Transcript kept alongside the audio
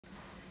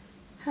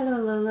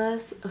Hello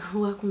Lolas,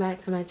 welcome back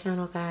to my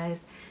channel guys.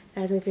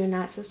 As if you're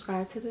not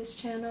subscribed to this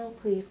channel,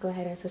 please go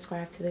ahead and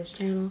subscribe to this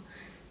channel.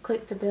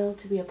 Click the bell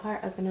to be a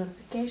part of the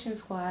notification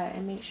squad,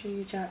 and make sure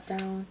you drop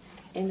down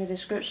in the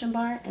description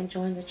bar and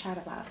join the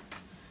Chatterbox.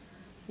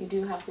 You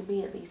do have to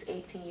be at least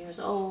 18 years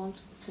old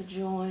to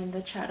join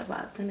the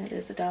Chatterbox, and it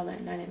is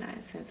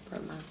 $1.99 per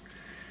month.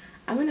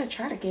 I'm going to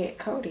try to get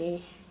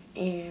Kodi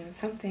and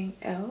something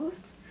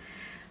else.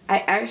 I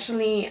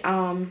actually,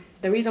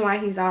 the reason why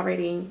he's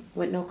already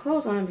with no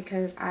clothes on,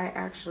 because I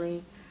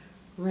actually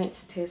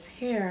rinsed his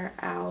hair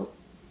out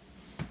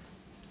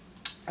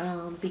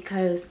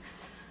because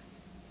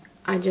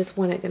I just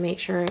wanted to make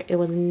sure it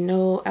was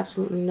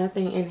absolutely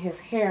nothing in his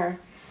hair,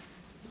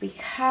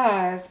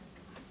 because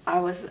I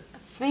was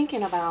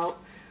thinking about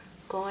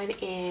going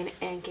in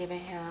and giving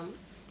him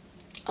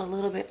a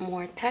little bit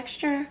more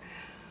texture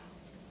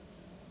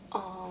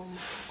on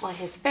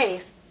his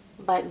face.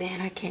 But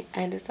then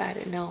I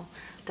decided, no,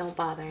 don't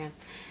bother him.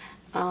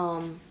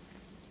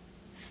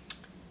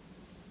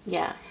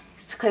 Yeah,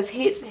 because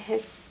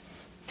his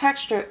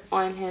texture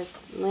on his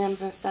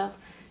limbs and stuff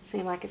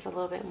seem like it's a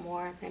little bit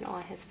more than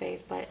on his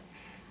face. But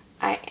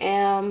I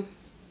am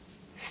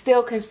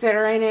still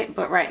considering it,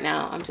 but right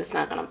now I'm just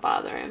not going to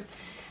bother him.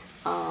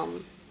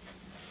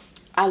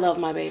 I love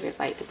my babies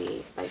like to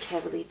be like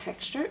heavily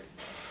textured.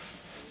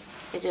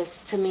 It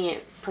just, to me,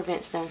 it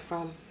prevents them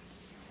from,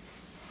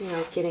 you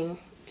know, getting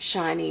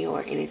shiny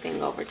or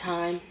anything over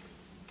time.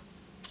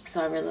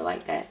 So I really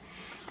like that.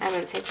 I'm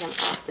going to take him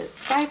off this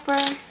diaper.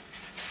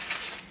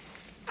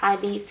 I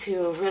need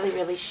to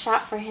really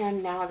shop for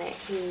him now that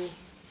he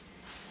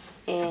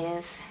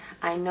is,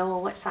 I know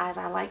what size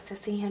I like to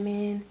see him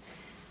in.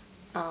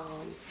 So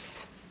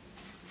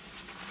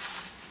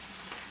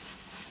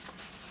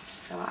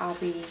I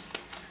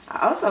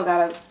also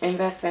got to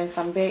invest in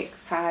some big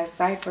size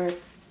diaper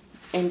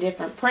in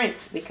different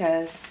prints,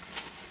 because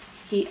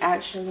he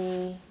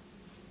actually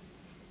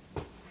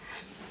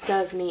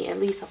does need at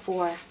least a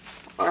 4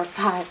 or a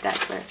 5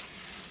 diaper.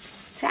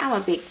 So I'm a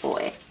big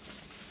boy,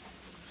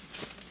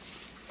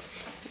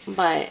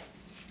 but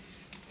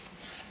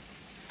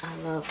I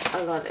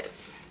love it.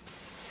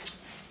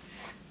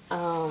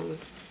 I've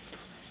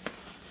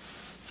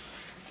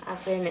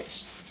been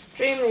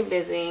extremely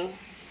busy,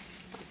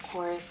 of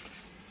course,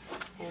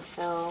 and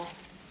so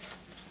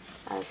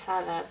I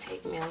decided I'd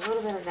take me a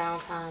little bit of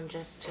downtime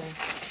just to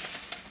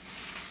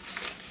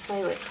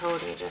play with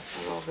Kodi just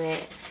a little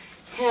bit.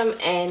 Him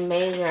and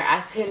Major,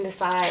 I couldn't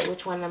decide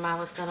which one of them I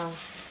was gonna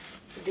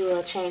do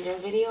a changing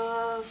video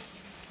of.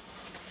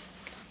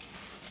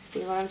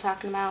 See what I'm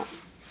talking about?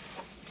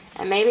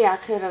 And maybe I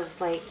could have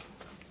like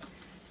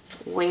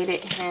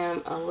weighted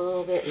him a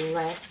little bit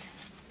less,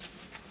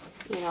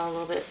 you know, a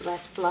little bit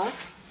less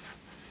fluff,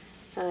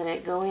 so that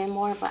it go in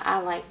more. But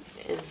I like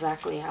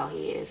exactly how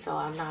he is, so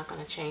I'm not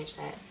gonna change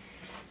that.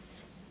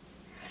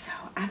 So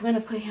I'm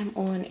gonna put him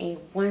on a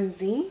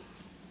onesie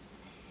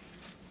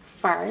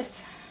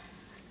first.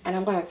 And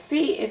I'm going to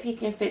see if he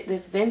can fit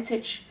this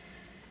vintage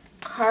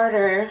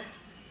Carter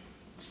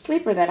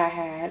sleeper that I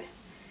had.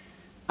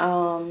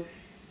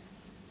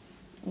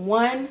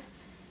 One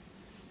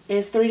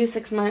is 3 to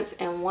 6 months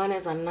and one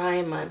is a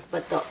 9-month.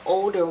 But the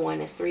older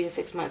one is 3 to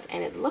 6 months.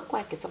 And it looked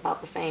like it's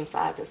about the same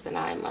size as the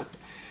 9-month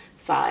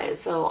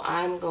size. So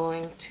I'm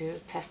going to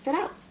test it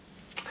out.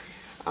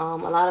 A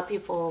lot of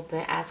people have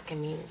been asking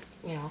me,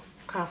 you know,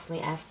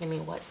 constantly asking me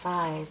what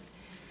size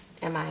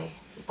am I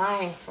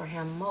buying for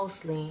him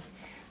mostly.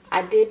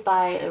 I did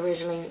buy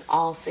originally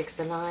all 6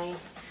 to 9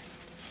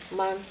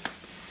 month.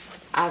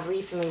 I've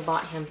recently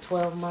bought him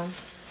 12 month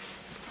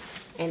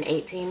and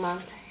 18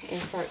 month in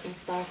certain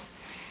stuff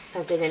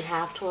because they didn't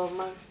have 12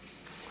 month.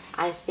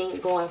 I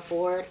think going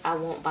forward I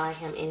won't buy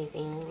him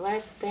anything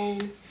less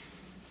than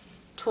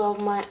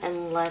 12 month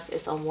unless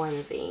it's a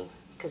onesie,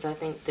 because I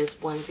think this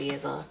onesie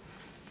is a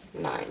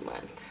 9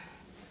 month.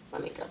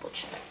 Let me double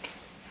check.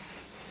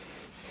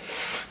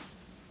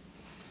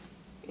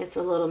 It's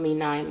a little me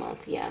 9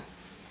 month, yeah.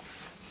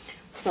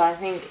 So I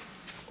think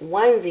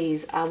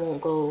onesies, I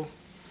won't go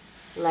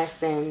less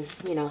than,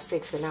 you know,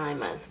 6 to 9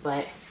 months.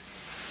 But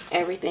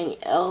everything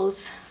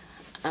else,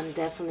 I'm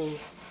definitely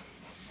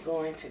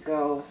going to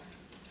go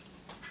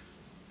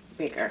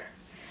bigger.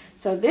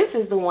 So this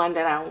is the one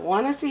that I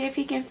want to see if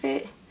he can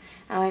fit.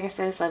 And like I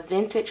said, it's a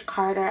vintage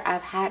Carter.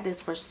 I've had this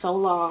for so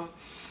long.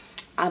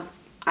 I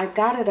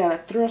got it at a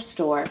thrift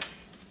store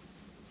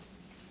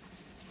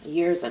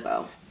years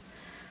ago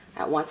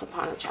at Once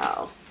Upon a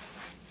Child.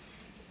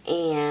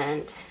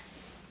 And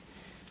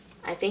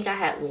I think I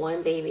had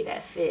one baby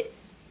that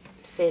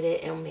fitted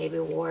and maybe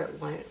wore it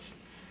once.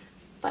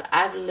 But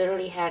I've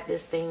literally had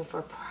this thing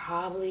for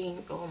probably,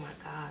 oh my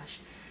gosh,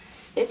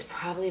 it's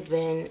probably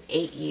been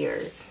 8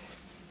 years.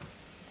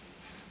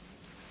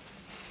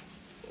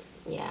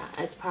 Yeah,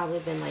 it's probably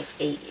been like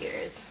 8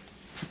 years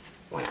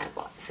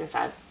since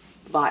I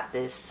bought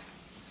this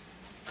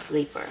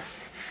sleeper.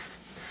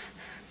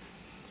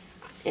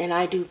 And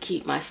I do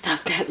keep my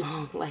stuff that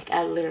long. Like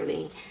I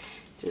literally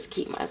just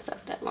keep my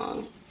stuff that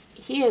long.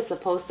 he is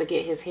supposed to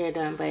get his hair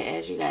done, but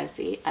as you guys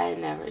see, I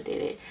never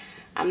did it.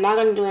 I'm not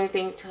going to do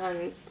anything to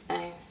him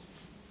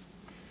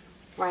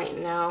right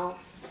now.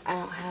 I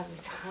don't have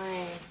the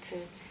time to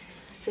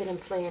sit and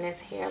play in his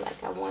hair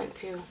like I want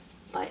to,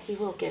 but he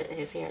will get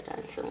his hair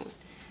done soon.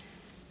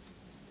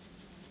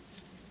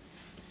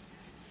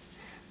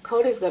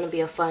 Kodi's going to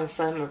be a fun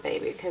summer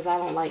baby because I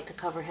don't like to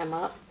cover him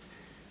up,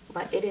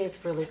 but it is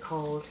really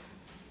cold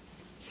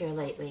here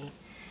lately.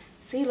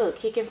 See, look,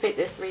 he can fit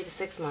this 3 to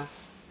 6 months.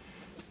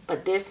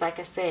 But this, like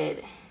I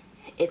said,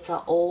 it's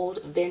an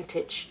old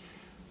vintage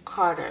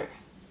Carter.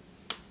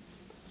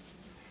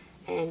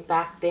 And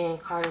back then,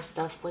 Carter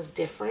stuff was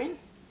different.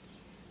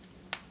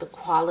 The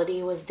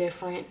quality was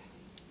different.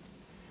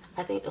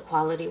 I think the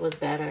quality was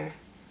better.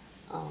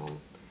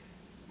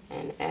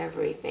 And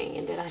everything.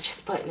 And did I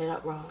just button it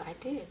up wrong? I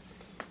did.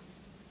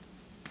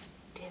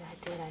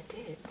 I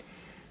did.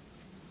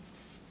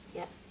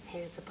 Yep,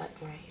 here's the button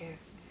right here.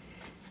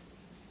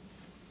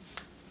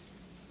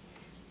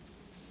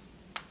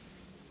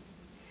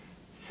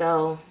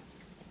 So,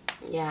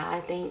 yeah,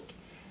 I think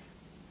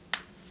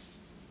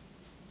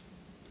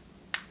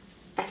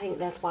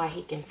that's why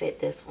he can fit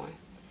this one.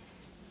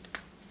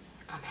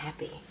 I'm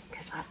happy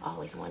because I've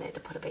always wanted to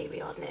put a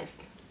baby on this.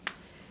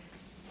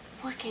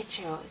 Look at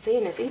you. See,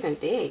 and it's even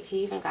big.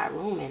 He even got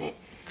room in it.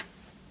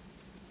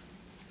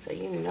 So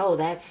you know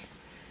that's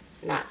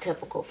not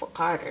typical for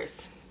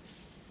Carters.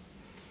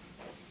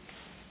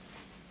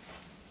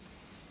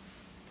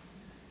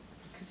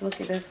 Because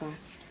look at this one.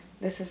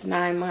 This is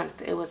 9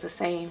 months. It was the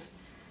same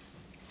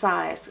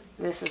size.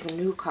 This is a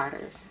new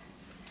Carter's.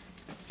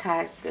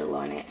 Tag still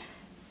on it.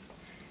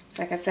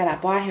 So like I said, I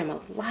bought him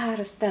a lot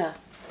of stuff.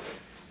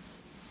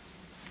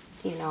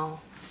 You know.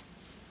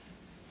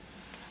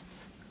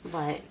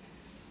 But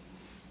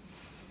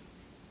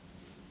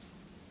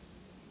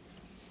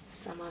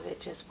some of it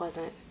just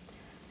wasn't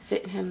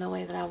fitting him the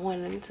way that I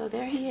wanted him. So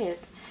there he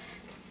is.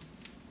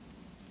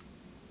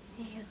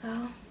 Here you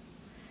go.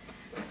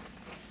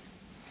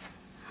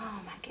 Oh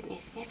my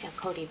goodness, it's your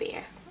Kodi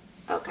bear.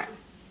 Okay.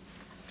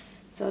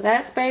 So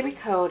that's baby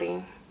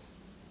Kodi.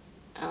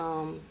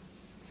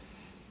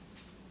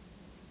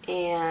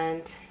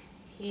 And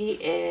he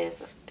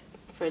is,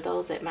 for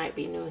those that might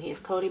be new, he's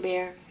Kodi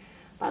Bear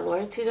by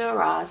Loyalty to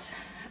Ross.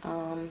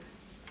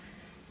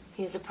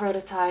 He's a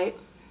prototype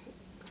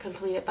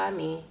completed by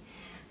me.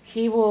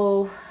 He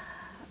will,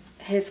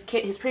 his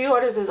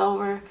pre-orders is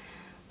over,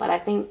 but I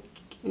think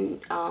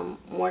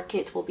more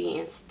kits will be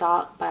in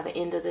stock by the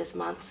end of this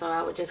month. So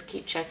I would just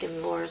keep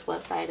checking Laura's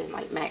website and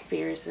like Mac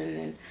Fearson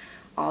and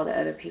all the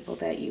other people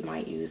that you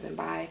might use and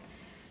buy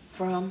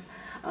from,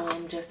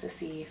 just to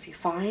see if you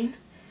find,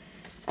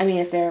 I mean,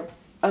 if they're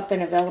up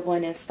and available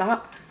and in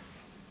stock.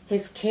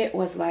 His kit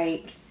was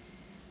like,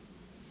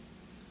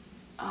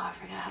 oh, I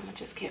forgot how much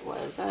his kit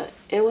was.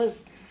 It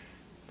was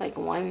like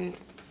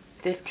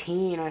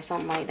 $115 or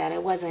something like that.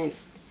 It wasn't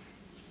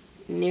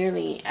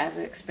nearly as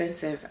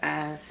expensive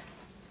as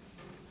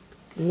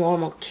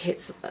normal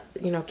kits,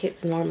 you know,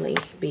 kits normally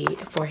be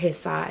for his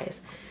size.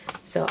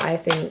 So I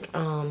think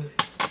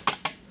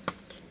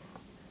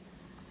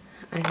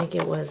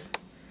it was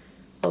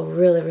a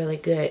really, really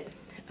good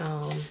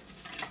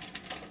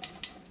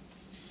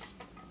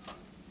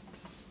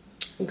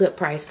good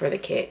price for the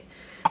kit.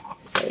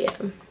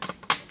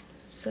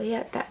 So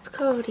yeah, that's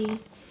Kodi.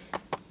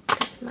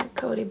 That's my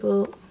Kodi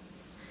boo.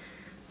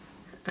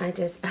 I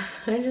just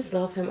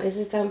love him. It's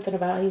just something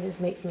about, he just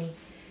makes me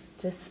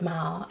just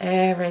smile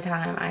every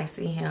time I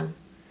see him.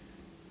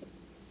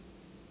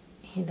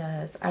 He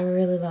does. I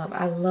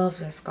love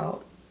this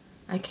sculpt.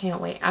 I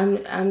can't wait.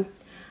 I'm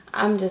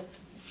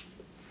just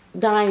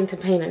dying to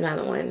paint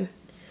another one.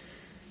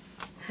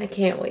 I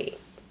can't wait.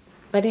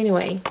 But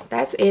anyway,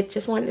 that's it.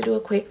 Just wanted to do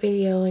a quick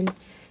video and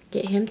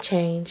get him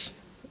changed.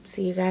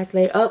 See you guys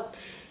later. Oh,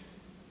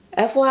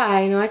 FYI,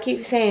 I know I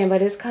keep saying,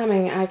 but it's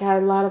coming. I got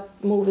a lot of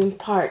moving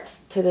parts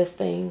to this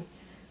thing.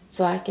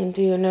 So I can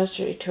do a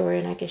nursery tour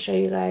and I can show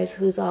you guys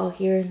who's all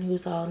here and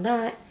who's all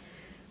not.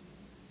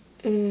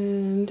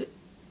 And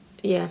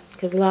yeah,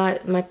 because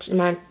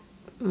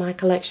my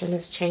collection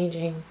is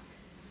changing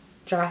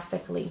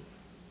drastically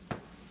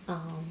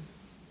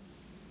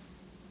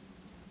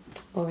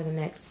over the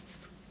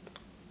next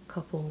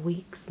couple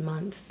weeks,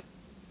 months,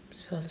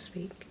 so to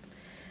speak.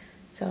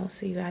 So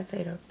see you guys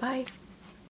later. Bye.